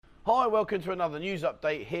Hi, welcome to another news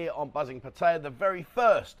update here on Buzzing Pattaya, the very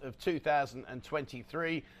first of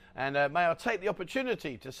 2023. And may I take the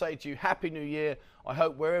opportunity to say to you, Happy New Year. I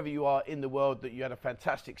hope wherever you are in the world that you had a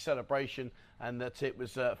fantastic celebration and that it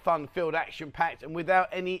was fun-filled, action-packed and without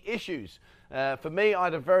any issues. For me, I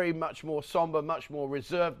had a very much more somber, much more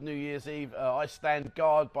reserved New Year's Eve. I stand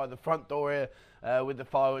guard by the front door here with the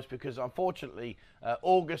fireworks because unfortunately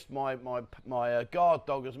August, my guard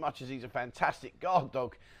dog, as much as he's a fantastic guard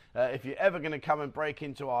dog, if you're ever going to come and break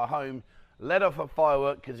into our home, let off a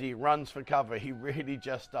firework because he runs for cover. He really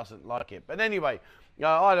just doesn't like it. But anyway,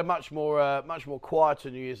 I had a much more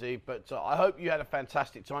quieter New Year's Eve, but I hope you had a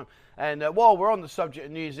fantastic time. And while we're on the subject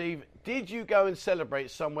of New Year's Eve, did you go and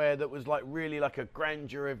celebrate somewhere that was really like a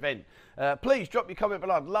grandeur event? Please drop your comment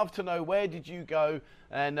below. I'd love to know, where did you go?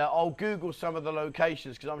 And I'll Google some of the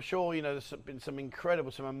locations because I'm sure there's been some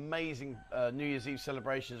incredible, some amazing New Year's Eve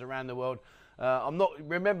celebrations around the world.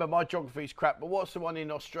 Remember my geography's crap, but what's the one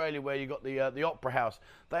in Australia where you got the Opera House?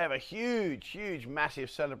 They have a huge,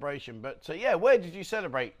 massive celebration. But yeah, where did you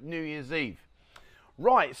celebrate New Year's Eve?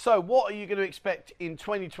 Right, so what are you going to expect in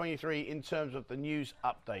 2023 in terms of the news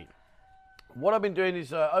update? What I've been doing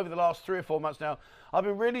is, over the last 3 or 4 months now, I've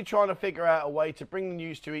been really trying to figure out a way to bring the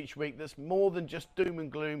news to each week that's more than just doom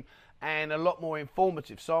and gloom and a lot more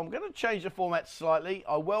informative. So I'm going to change the format slightly.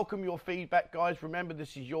 I welcome your feedback, guys. Remember,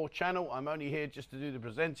 this is your channel. I'm only here just to do the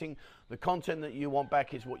presenting. The content that you want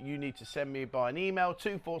back is what you need to send me by an email,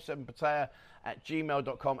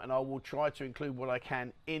 247pattaya@gmail.com, and I will try to include what I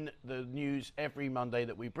can in the news every Monday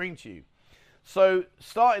that we bring to you. So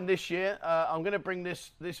starting this year, I'm going to bring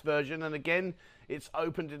this version, and again, it's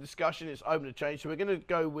open to discussion, it's open to change. So we're going to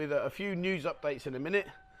go with a few news updates in a minute.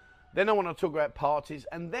 Then I want to talk about parties,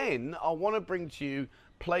 and then I want to bring to you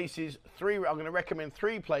places, I'm going to recommend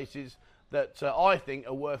 3 places that I think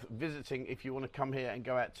are worth visiting if you want to come here and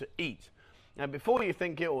go out to eat. Now, before you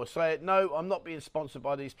think it or say it, no, I'm not being sponsored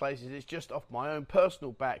by these places. It's just off my own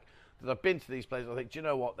personal back that I've been to these places. I think, do you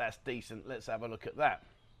know what, that's decent. Let's have a look at that.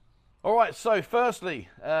 All right, so firstly,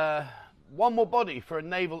 one more body for a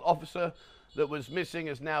naval officer that was missing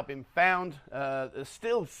has now been found. There's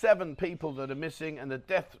still 7 people that are missing, and the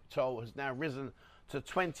death toll has now risen to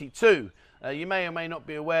 22. You may or may not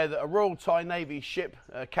be aware that a Royal Thai Navy ship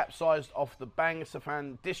capsized off the Bang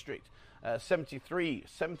Safan district. 73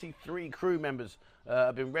 crew members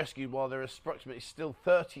have been rescued, while there are approximately still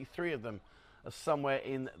 33 of them are somewhere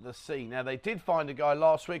in the sea. Now, they did find a guy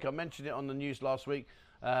last week. I mentioned it on the news last week.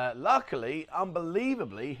 Luckily,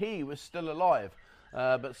 unbelievably, he was still alive.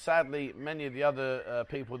 But sadly, many of the other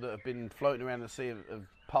people that have been floating around the sea have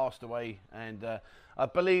passed away. And I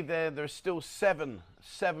believe there are still seven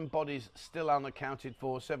bodies still unaccounted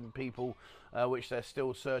for, 7 people, which they're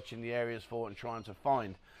still searching the areas for and trying to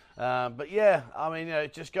find. But yeah, I mean,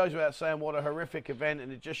 it just goes without saying what a horrific event.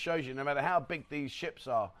 And it just shows you, no matter how big these ships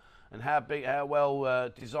are and how well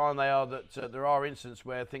designed they are, that there are instances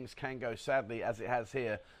where things can go, sadly, as it has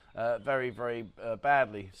here, very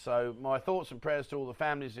badly. So my thoughts and prayers to all the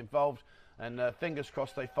families involved, and fingers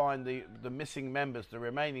crossed they find the missing members, the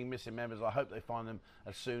remaining missing members. I hope they find them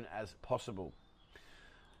as soon as possible.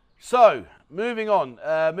 So moving on,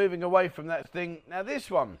 moving away from that thing. Now this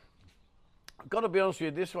one, I've got to be honest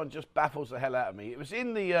with you, this one just baffles the hell out of me. It was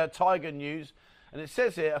in the Tiger News, and it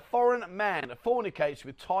says here, a foreign man fornicates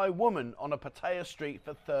with Thai woman on a Pattaya street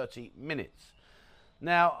for 30 minutes.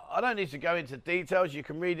 Now, I don't need to go into details. You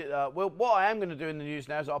can read it. Well, what I am going to do in the news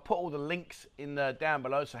now is I'll put all the links in down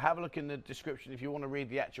below. So have a look in the description if you want to read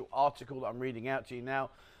the actual article that I'm reading out to you now.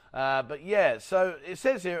 But yeah, so it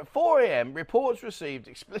says here, at 4 a.m, reports received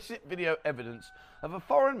explicit video evidence of a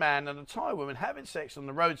foreign man and a Thai woman having sex on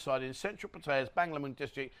the roadside in central Pattaya's Banglamun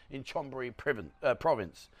district in Chonburi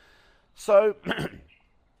province. So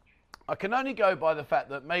I can only go by the fact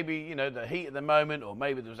that maybe, the heat of the moment, or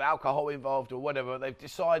maybe there was alcohol involved or whatever. They've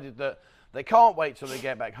decided that they can't wait till they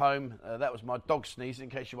get back home. That was my dog sneezing, in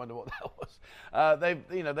case you wonder what that was.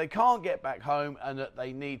 They can't get back home, and that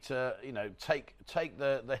they need to, take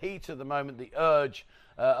the heat of the moment, the urge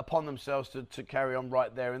upon themselves to carry on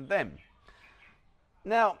right there and then.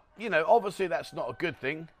 Now, obviously that's not a good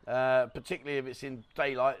thing, particularly if it's in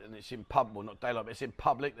daylight and it's in not daylight, but it's in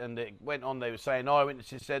public. And it went on, they were saying,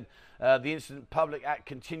 eyewitnesses said the incident public act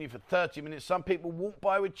continued for 30 minutes. Some people walked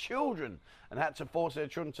by with children and had to force their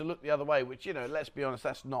children to look the other way, which, let's be honest,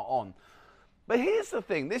 that's not on. But here's the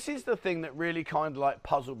thing. This is the thing that really kind of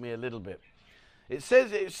puzzled me a little bit. It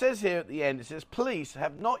says here at the end, it says, police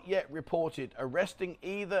have not yet reported arresting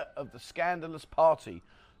either of the scandalous party,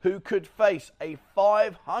 who could face a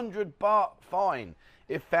 500 baht fine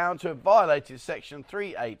if found to have violated Section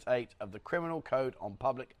 388 of the Criminal Code on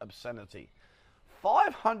Public Obscenity.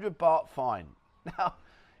 500 baht fine. Now,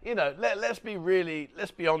 you know, let's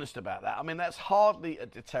be honest about that. I mean, that's hardly a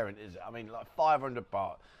deterrent, is it? I mean, like 500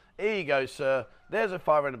 baht. Here you go, sir. There's a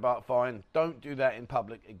 500 baht fine. Don't do that in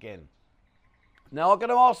public again. Now, I'm going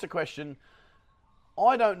to ask the question.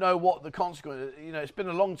 I don't know what the consequence, you know, it's been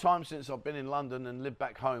a long time since I've been in London and lived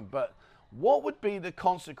back home, but what would be the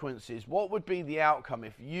consequences? What would be the outcome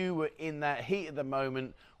if you were in that heat of the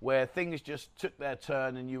moment where things just took their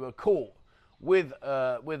turn and you were caught with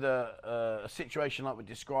a situation like we're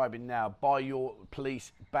describing now by your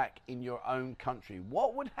police back in your own country?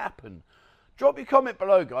 What would happen? Drop your comment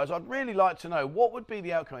below, guys. I'd really like to know what would be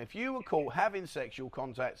the outcome if you were caught having sexual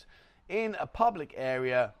contacts in a public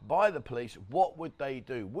area by the police. What would they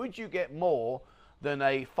do? Would you get more than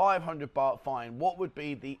a 500 baht fine? What would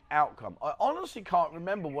be the outcome? I honestly can't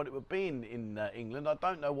remember what it would be in England. I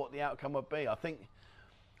don't know what the outcome would be. I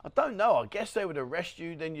don't know. I guess they would arrest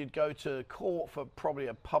you. Then you'd go to court for probably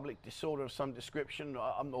a public disorder of some description,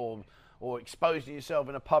 or exposing yourself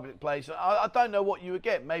in a public place. I don't know what you would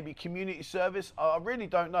get. Maybe community service. I really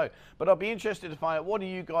don't know. But I'd be interested to find out what do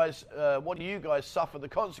you guys suffer the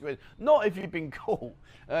consequence? Not if you've been caught,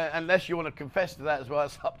 unless you want to confess to that as well.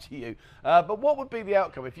 It's up to you. But what would be the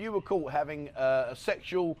outcome if you were caught having a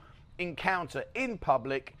sexual encounter in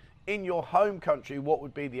public in your home country? What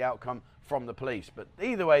would be the outcome from the police? But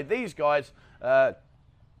either way, these guys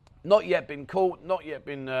not yet been caught, not yet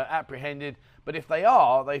been apprehended. But if they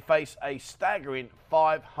are, they face a staggering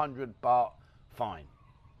 500 baht fine.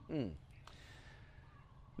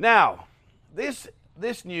 Now, this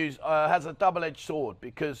news has a double-edged sword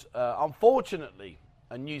because, unfortunately,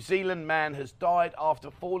 a New Zealand man has died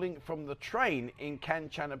after falling from the train in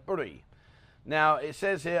Kanchanaburi. Now, it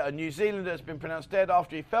says here, a New Zealander has been pronounced dead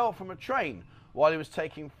after he fell from a train while he was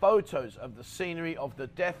taking photos of the scenery of the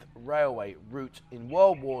Death Railway route in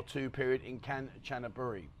World War II period in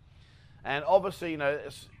Kanchanaburi. And obviously, you know,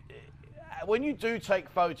 when you do take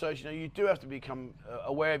photos, you know, you do have to become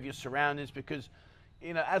aware of your surroundings because,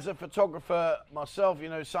 you know, as a photographer myself, you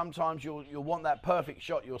know, sometimes you'll want that perfect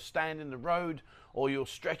shot. You'll stand in the road or you'll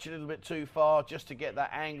stretch a little bit too far just to get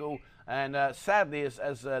that angle. And sadly,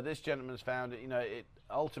 as this gentleman's found, you know, it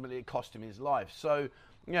ultimately cost him his life. So,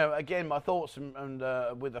 you know, again, my thoughts and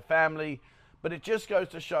with the family. But it just goes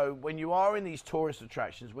to show when you are in these tourist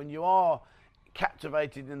attractions, when you are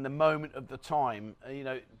captivated in the moment of the time, you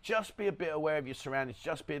know, just be a bit aware of your surroundings,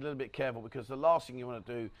 just be a little bit careful, because the last thing you want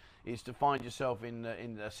to do is to find yourself in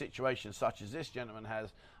a situation such as this gentleman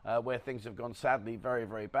has, where things have gone sadly very,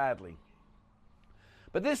 very badly.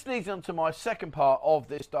 But this leads on to my second part of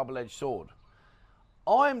this double-edged sword.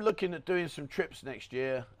 I'm looking at doing some trips next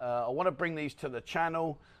year. I want to bring these to the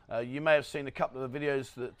channel. You may have seen a couple of the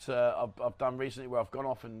videos that I've done recently where I've gone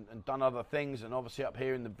off and done other things, and obviously up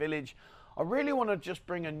here in the village. I really want to just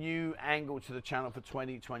bring a new angle to the channel for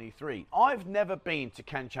 2023. I've never been to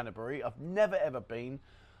Kanchanaburi. I've never ever been.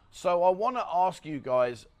 So I want to ask you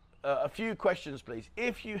guys a few questions, please.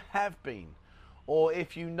 If you have been, or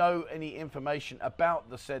if you know any information about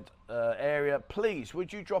the said area, please,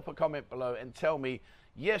 would you drop a comment below and tell me,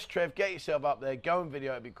 yes, Trev, get yourself up there, go and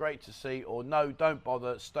video, it'd be great to see, or no, don't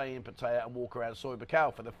bother, stay in Pattaya and walk around Soi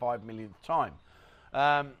Buakhao for the 5 millionth time.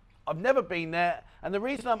 I've never been there, and the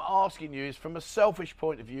reason I'm asking you is from a selfish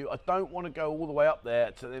point of view. I don't want to go all the way up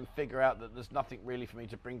there to then figure out that there's nothing really for me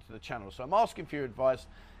to bring to the channel. So I'm asking for your advice.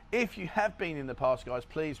 If you have been in the past, guys,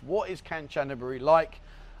 please, what is Kanchanaburi like?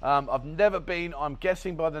 I've never been. I'm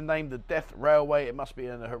guessing by the name, the Death Railway, it must be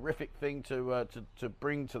a horrific thing to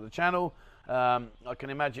bring to the channel. I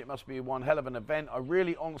can imagine it must be one hell of an event. I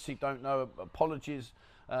really honestly don't know. Apologies.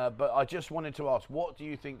 But I just wanted to ask, what do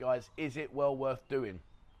you think, guys? Is it well worth doing?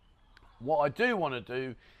 What I do want to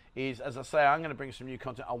do is, as I say, I'm going to bring some new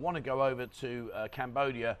content. I want to go over to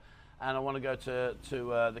Cambodia, and I want to go to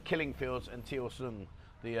the killing fields and Teo Sung,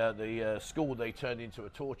 the school they turned into a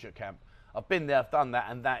torture camp. I've been there, I've done that,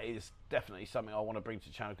 and that is definitely something I want to bring to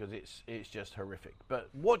the channel because it's just horrific. But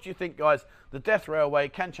what do you think, guys? The Death Railway,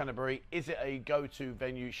 Kanchanaburi, is it a go-to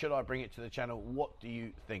venue? Should I bring it to the channel? What do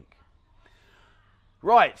you think?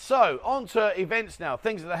 Right, so on to events now.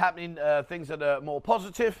 Things that are happening, things that are more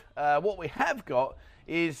positive. What we have got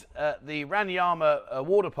is the Raniama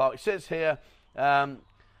water park. It says here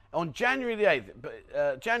on January the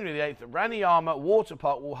 8th, the Raniama water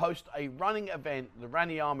park will host a running event, the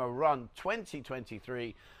Raniama Run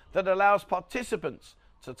 2023, that allows participants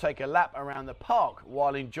to take a lap around the park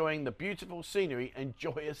while enjoying the beautiful scenery and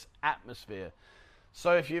joyous atmosphere.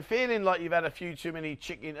 So if you're feeling like you've had a few too many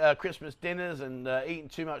Christmas dinners and eaten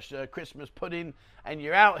too much Christmas pudding, and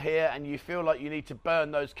you're out here and you feel like you need to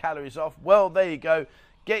burn those calories off, well, there you go.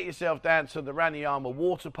 Get yourself down to the Raniama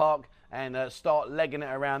Water Park and start legging it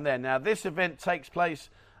around there. Now, this event takes place,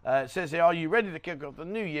 it says here, are you ready to kick off the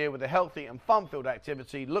new year with a healthy and fun-filled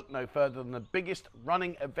activity? Look no further than the biggest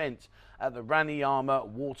running event at the Raniama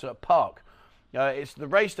Water Park. The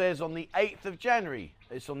race day is on the 8th of January.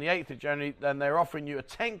 It's on the 8th of January, and they're offering you a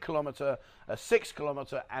 10-kilometre, a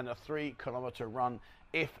 6-kilometre, and a 3-kilometre run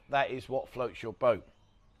if that is what floats your boat.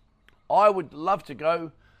 I would love to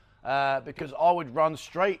go because I would run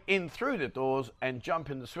straight in through the doors and jump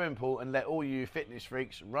in the swimming pool and let all you fitness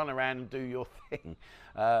freaks run around and do your thing.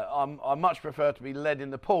 I much prefer to be led in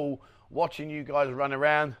the pool watching you guys run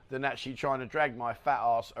around than actually trying to drag my fat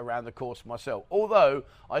ass around the course myself. Although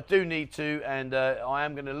I do need to, and I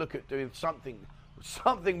am going to look at doing something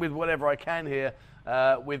with whatever I can here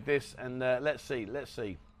with this, and let's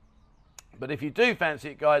see. But if you do fancy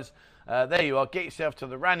it, guys, there you are. Get yourself to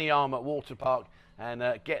the Raniama Water Park and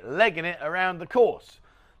get legging it around the course.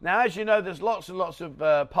 Now, as you know, there's lots and lots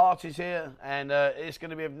of parties here, and it's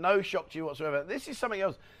going to be of no shock to you whatsoever. This is something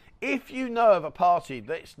else. If you know of a party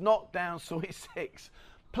that's not down Soy 6,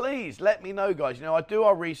 please let me know, guys. You know, I do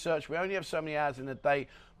our research. We only have so many hours in the day.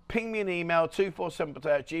 Ping me an email,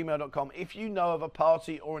 247pattaya@gmail.com, if you know of a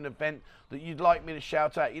party or an event that you'd like me to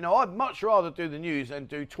shout out. You know, I'd much rather do the news and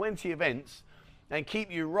do 20 events and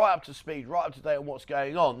keep you right up to speed, right up to date on what's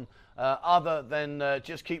going on, other than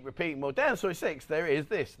just keep repeating, well, down Soy 6, there is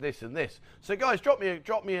this, and this. So, guys, drop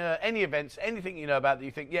me any events, anything you know about that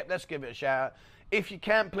you think, yep, let's give it a shout out. If you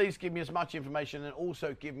can, please give me as much information and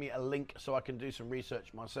also give me a link so I can do some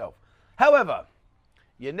research myself. However,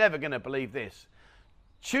 you're never going to believe this.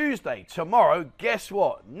 Tuesday, tomorrow, guess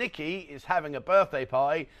what? Nikki is having a birthday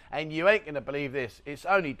party, and you ain't going to believe this. It's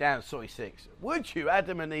only down Soy 6. Would you,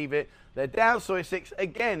 Adam and Eve it? They're down Soy 6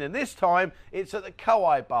 again, and this time it's at the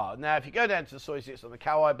Kauai Bar. Now, if you go down to the Soy 6 on the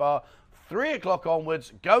Kauai Bar, 3 o'clock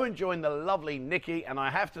onwards, go and join the lovely Nikki, and I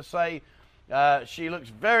have to say, she looks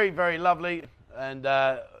very, very lovely. And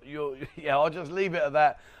I'll just leave it at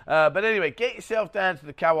that. But anyway, get yourself down to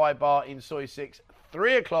the Kauai Bar in Soy 6,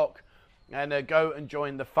 3 o'clock, and go and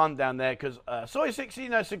join the fun down there. Because Soy 6, you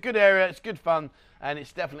know, it's a good area, it's good fun, and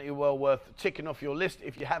it's definitely well worth ticking off your list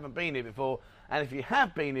if you haven't been here before. And if you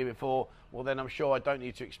have been here before, well, then I'm sure I don't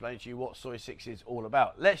need to explain to you what Soy 6 is all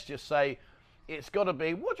about. Let's just say it's got to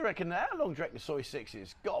be, what do you reckon, how long do you reckon Soy 6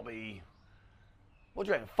 is? Got to be, what do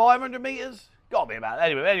you reckon, 500 metres? Got to be about that.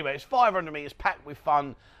 Anyway, it's 500 metres packed with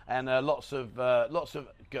fun and lots of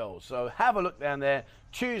girls. So have a look down there.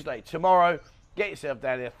 Tuesday, tomorrow, get yourself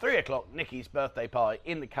down there. 3 o'clock, Nikki's birthday party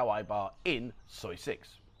in the Kauai Bar in Soy 6.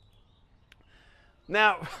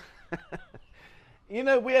 Now, you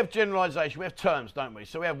know, we have generalisation. We have terms, don't we?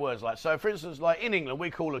 So we have words like, so for instance, like in England, we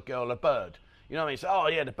call a girl a bird. You know what I mean? So, oh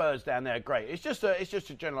yeah, the birds down there are great. It's just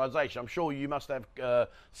a generalisation. I'm sure you must have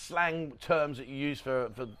slang terms that you use for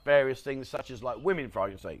various things, such as like women, for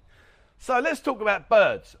argument's sake. So let's talk about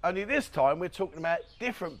birds. Only this time we're talking about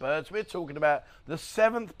different birds. We're talking about the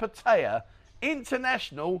 7th Pattaya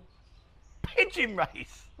International Pigeon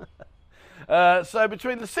Race. So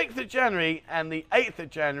between the 6th of January and the 8th of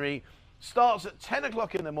January, starts at 10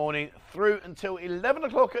 o'clock in the morning through until 11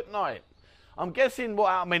 o'clock at night. I'm guessing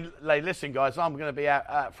listen, guys, I'm going to be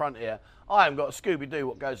out front here. I haven't got a Scooby-Doo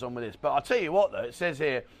what goes on with this. But I'll tell you what, though, it says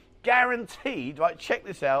here, guaranteed, right, check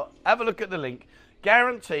this out, have a look at the link,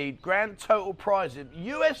 guaranteed grand total prize in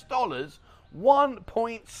US dollars,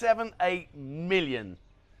 1.78 million.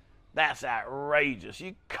 That's outrageous.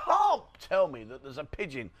 You can't tell me that there's a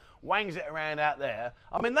pigeon wangs it around out there.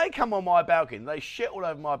 I mean, they come on my balcony, they shit all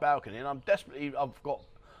over my balcony, and I've got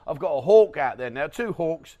a hawk out there now, 2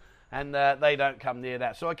 hawks, and they don't come near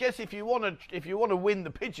that. So I guess if you want to win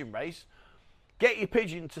the pigeon race, get your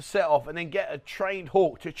pigeon to set off and then get a trained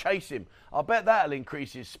hawk to chase him. I bet that'll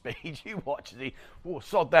increase his speed. You watch the,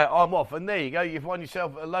 sod that, I'm off, and there you go. You've won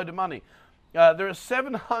yourself a load of money. There are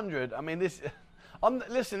 700. I mean,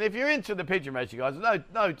 listen, if you're into the pigeon race, you guys,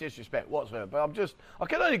 no disrespect whatsoever, but I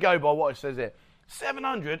can only go by what it says here.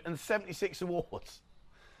 776 awards.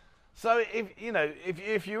 So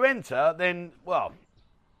if you enter, then well,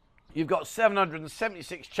 you've got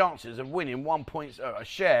 776 chances of winning a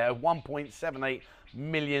share of $1.78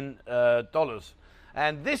 million.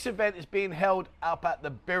 And this event is being held up at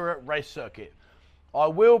the Birra race circuit. I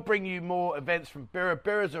will bring you more events from Birra.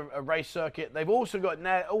 Birra's a race circuit. They've also got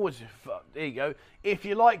now, there you go, if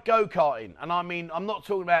you like go-karting, and I mean, I'm not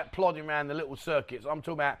talking about plodding around the little circuits, I'm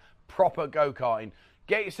talking about proper go-karting.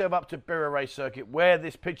 get yourself up to Bira Race Circuit where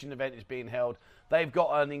this pigeon event is being held. They've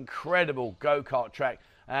got an incredible go-kart track.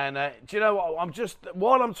 And do you know what?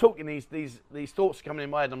 While I'm talking, these thoughts are coming in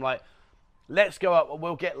my head. I'm like, let's go up.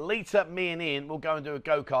 We'll get Lita, me and Ian. We'll go and do a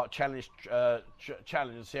go-kart challenge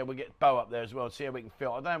and see how we get Bo up there as well. See how we can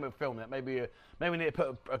film. I don't know if we'll film that. Maybe we need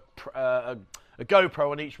to put a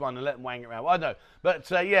GoPro on each one and let them wang around. Well, I don't know.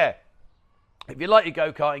 But yeah, if you like your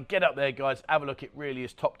go-karting, get up there, guys. Have a look. It really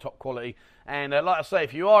is top quality. And like I say,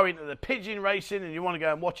 if you are into the pigeon racing and you want to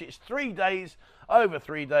go and watch it, it's 3 days, over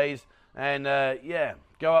 3 days. And yeah,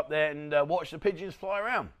 go up there and watch the pigeons fly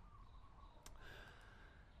around.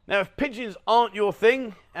 Now, if pigeons aren't your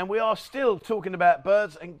thing, and we are still talking about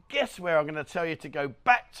birds, and guess where I'm going to tell you to go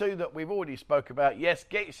back to that we've already spoke about. Yes,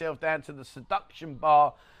 get yourself down to the Seduction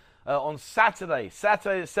Bar on Saturday the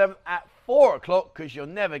 7th at 4 o'clock, because you'll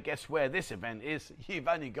never guess where this event is. You've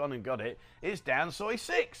only gone and got it. It's down Soy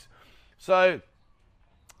 6. So,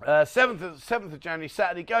 7th of January,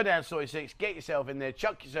 Saturday, go down Soy 6, get yourself in there,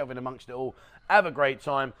 chuck yourself in amongst it all, have a great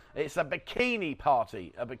time. It's a bikini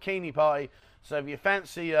party. So if you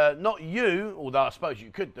fancy, not you, although I suppose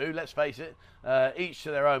you could do, let's face it, each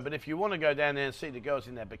to their own. But if you want to go down there and see the girls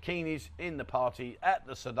in their bikinis in the party at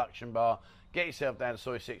the Seduction Bar, get yourself down to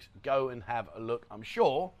Soy 6, go and have a look. I'm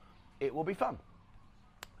sure it will be fun.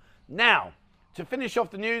 Now, to finish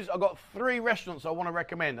off the news, I've got 3 restaurants I want to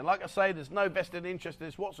recommend. And like I say, there's no vested interest in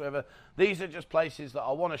this whatsoever. These are just places that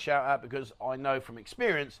I want to shout out because I know from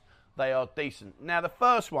experience they are decent. Now, the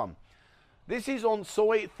first one. This is on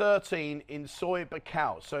Soy 13 in Soy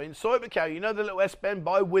Bacau. So in Soy Bacau, you know the little S-Bend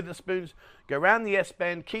by Witherspoons? Go around the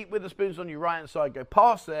S-Bend, keep Witherspoons on your right-hand side, go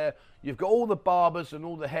past there. You've got all the barbers and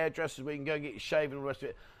all the hairdressers where you can go and get your shave and all the rest of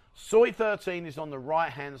it. Soy 13 is on the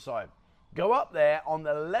right-hand side. Go up there on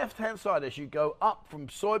the left-hand side as you go up from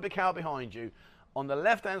Soy Bacau behind you. On the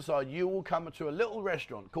left-hand side, you will come to a little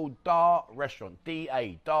restaurant called Dar Restaurant,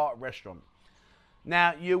 D-A, Dar Restaurant.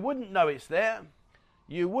 Now, you wouldn't know it's there.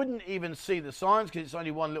 You wouldn't even see the signs because it's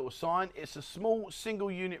only one little sign. It's a small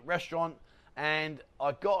single-unit restaurant, and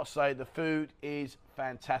I've got to say the food is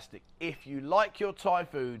fantastic. If you like your Thai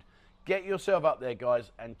food, get yourself up there,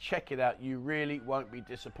 guys, and check it out. You really won't be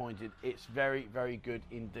disappointed. It's very, very good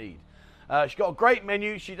indeed. She's got a great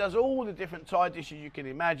menu. She does all the different Thai dishes you can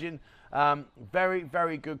imagine. Very,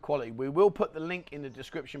 very good quality. We will put the link in the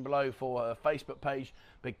description below for her Facebook page,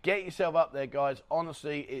 but get yourself up there, guys.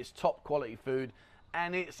 Honestly, it's top quality food.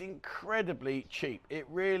 And it's incredibly cheap. It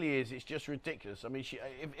really is. It's just ridiculous. I mean,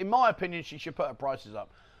 in my opinion, she should put her prices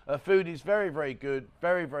up. Her food is very, very good.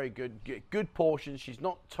 Very, very good. Good portions. She's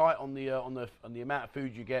not tight on the amount of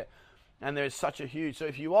food you get. And there is such a huge. So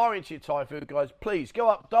if you are into your Thai food, guys, please go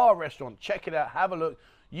up Dar Restaurant. Check it out. Have a look.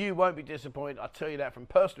 You won't be disappointed. I tell you that from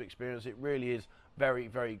personal experience. It really is very,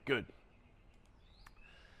 very good.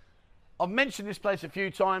 I've mentioned this place a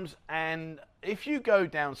few times. And if you go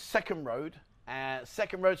down Second Road,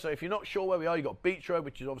 so if you're not sure where we are, you've got Beach Road,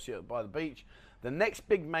 which is obviously by the beach. The next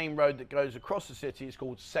big main road that goes across the city is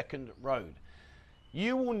called Second Road.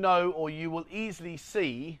 You will know, or you will easily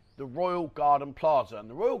see, the Royal Garden Plaza. And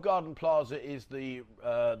the Royal Garden Plaza is the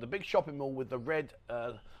big shopping mall with the red...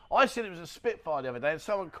 I said it was a Spitfire the other day, and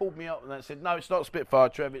someone called me up and they said, no, it's not a Spitfire,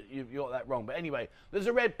 Trevor, you got that wrong. But anyway, there's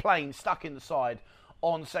a red plane stuck in the side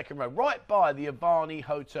on Second Road, right by the Avani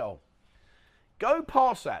Hotel. Go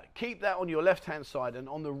past that, keep that on your left-hand side, and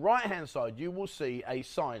on the right-hand side, you will see a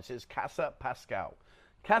sign that says Casa Pascal.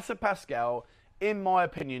 Casa Pascal, in my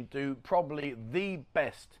opinion, do probably the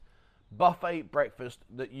best buffet breakfast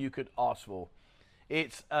that you could ask for.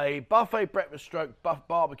 It's a buffet breakfast stroke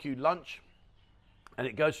barbecue lunch, and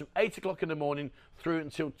it goes from 8 o'clock in the morning through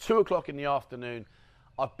until 2 o'clock in the afternoon.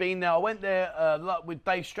 I've been there. I went there with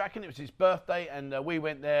Dave Strachan. It was his birthday, and we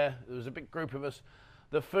went there. There was a big group of us.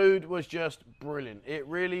 The food was just brilliant. It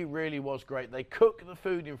really, really was great. They cook the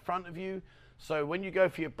food in front of you. So when you go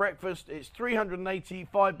for your breakfast, it's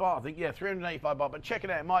 385 baht. I think, yeah, 385 baht. But check it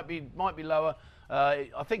out. It might be lower.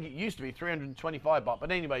 I think it used to be 325 baht.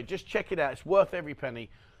 But anyway, just check it out. It's worth every penny.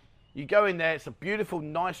 You go in there. It's a beautiful,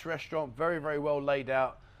 nice restaurant. Very, very well laid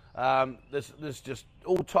out. There's just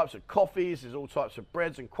all types of coffees. There's all types of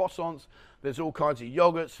breads and croissants. There's all kinds of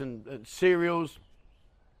yogurts and cereals.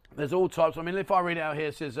 There's all types. I mean, if I read it out here,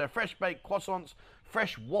 it says fresh baked croissants,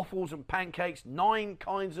 fresh waffles and pancakes, 9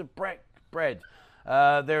 kinds of bread.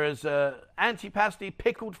 There is antipasti,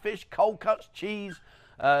 pickled fish, cold cuts, cheese.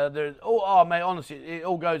 There's mate, honestly, it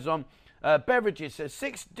all goes on. Beverages says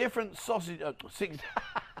 6 different sausage. 6.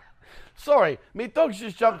 Sorry, my dogs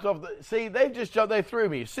just jumped off. They've just jumped. They threw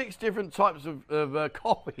me 6 different types of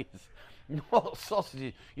coffees, not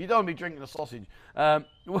sausages. You don't want to be drinking a sausage.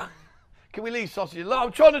 Can we leave sausages? Look,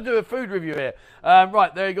 I'm trying to do a food review here.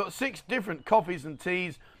 Right, there you got 6 different coffees and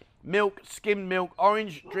teas. Milk, skimmed milk,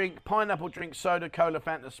 orange drink, pineapple drink, soda, cola,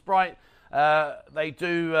 Fanta, Sprite. They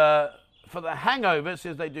do, for the hangover, it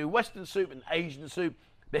says they do Western soup and Asian soup.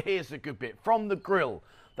 But here's the good bit. From the grill,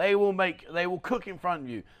 they will cook in front of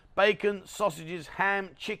you. Bacon, sausages, ham,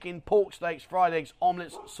 chicken, pork steaks, fried eggs,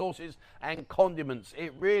 omelettes, sauces, and condiments.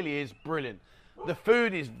 It really is brilliant. The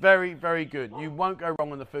food is very, very good. You won't go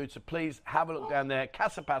wrong on the food, so please have a look down there.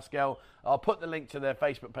 Casa Pascal. I'll put the link to their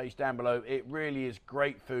Facebook page down below. It really is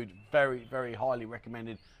great food. Very, very highly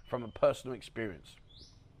recommended from a personal experience.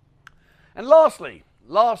 And lastly,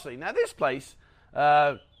 now this place,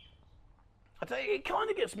 I tell you, it kind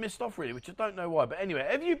of gets missed off really, which I don't know why. But anyway,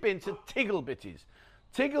 have you been to Tiggle Bitties?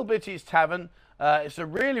 Tiggle Bitties Tavern. It's a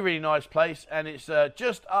really, really nice place, and it's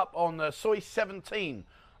just up on Soy 17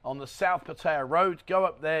 on the South Pattaya Road. Go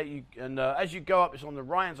up there, as you go up, it's on the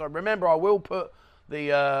right hand side. Remember, I will put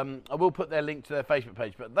their link to their Facebook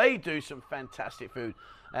page. But they do some fantastic food,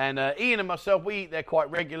 and Ian and myself, we eat there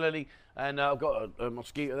quite regularly. And I've got a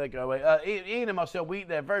mosquito there, go away. Ian and myself, we eat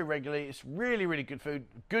there very regularly. It's really, really good food,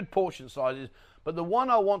 good portion sizes. But the one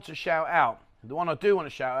I want to shout out, the one I do want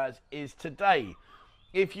to shout out is today.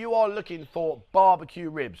 If you are looking for barbecue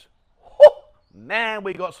ribs, man,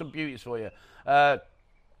 we got some beauties for you.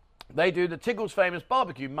 They do the Tiggle's famous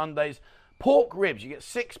barbecue Mondays. Pork ribs, you get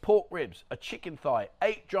 6 pork ribs, a chicken thigh,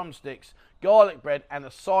 8 drumsticks, garlic bread, and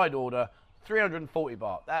a side order, 340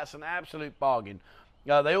 baht. That's an absolute bargain.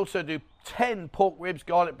 They also do 10 pork ribs,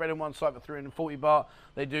 garlic bread on one side for 340 baht.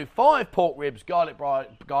 They do 5 pork ribs, garlic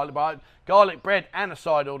bread, and a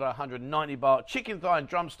side order, 190 baht. Chicken thigh and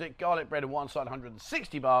drumstick, garlic bread on one side,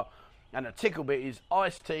 160 baht. And a tickle bit is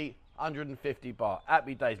iced tea, 150 baht.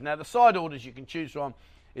 Happy days. Now, the side orders you can choose from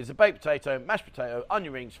is a baked potato, mashed potato,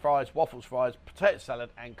 onion rings, fries, waffles, fries, potato salad,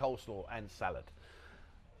 and coleslaw and salad.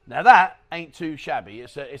 Now, that ain't too shabby.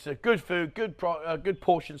 It's a good food, good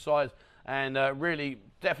portion size. And really,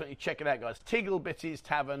 definitely check it out, guys. Tiggle Bitties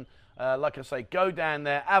Tavern. Like I say, go down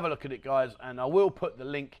there, have a look at it, guys. And I will put the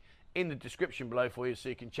link in the description below for you so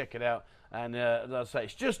you can check it out. And as I say,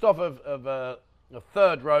 it's just off of a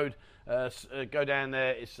 3rd Road. Go down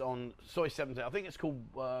there. It's on Soy 17. I think it's called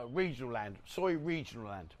Regional Land. Soy Regional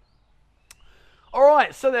Land. All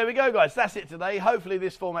right, so there we go, guys. That's it today. Hopefully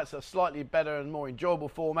this format's a slightly better and more enjoyable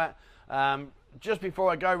format. Just before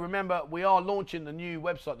I go, remember, we are launching the new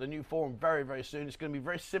website, the new forum, very, very soon. It's going to be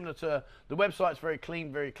very similar to the website's very clean,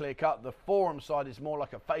 very clear-cut. The forum side is more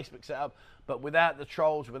like a Facebook setup, but without the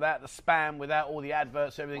trolls, without the spam, without all the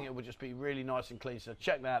adverts, everything. It will just be really nice and clean. So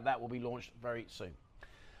check that out. That will be launched very soon.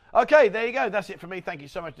 Okay, there you go. That's it for me. Thank you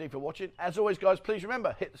so much indeed for watching. As always, guys, please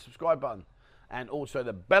remember, hit the subscribe button and also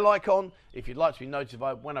the bell icon if you'd like to be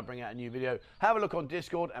notified when I bring out a new video. Have a look on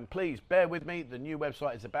Discord, and please bear with me. The new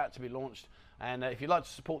website is about to be launched. And if you'd like to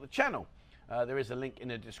support the channel, there is a link in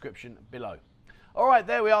the description below. All right,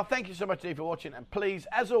 there we are. Thank you so much indeed for watching. And please,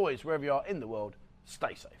 as always, wherever you are in the world,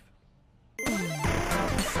 stay safe.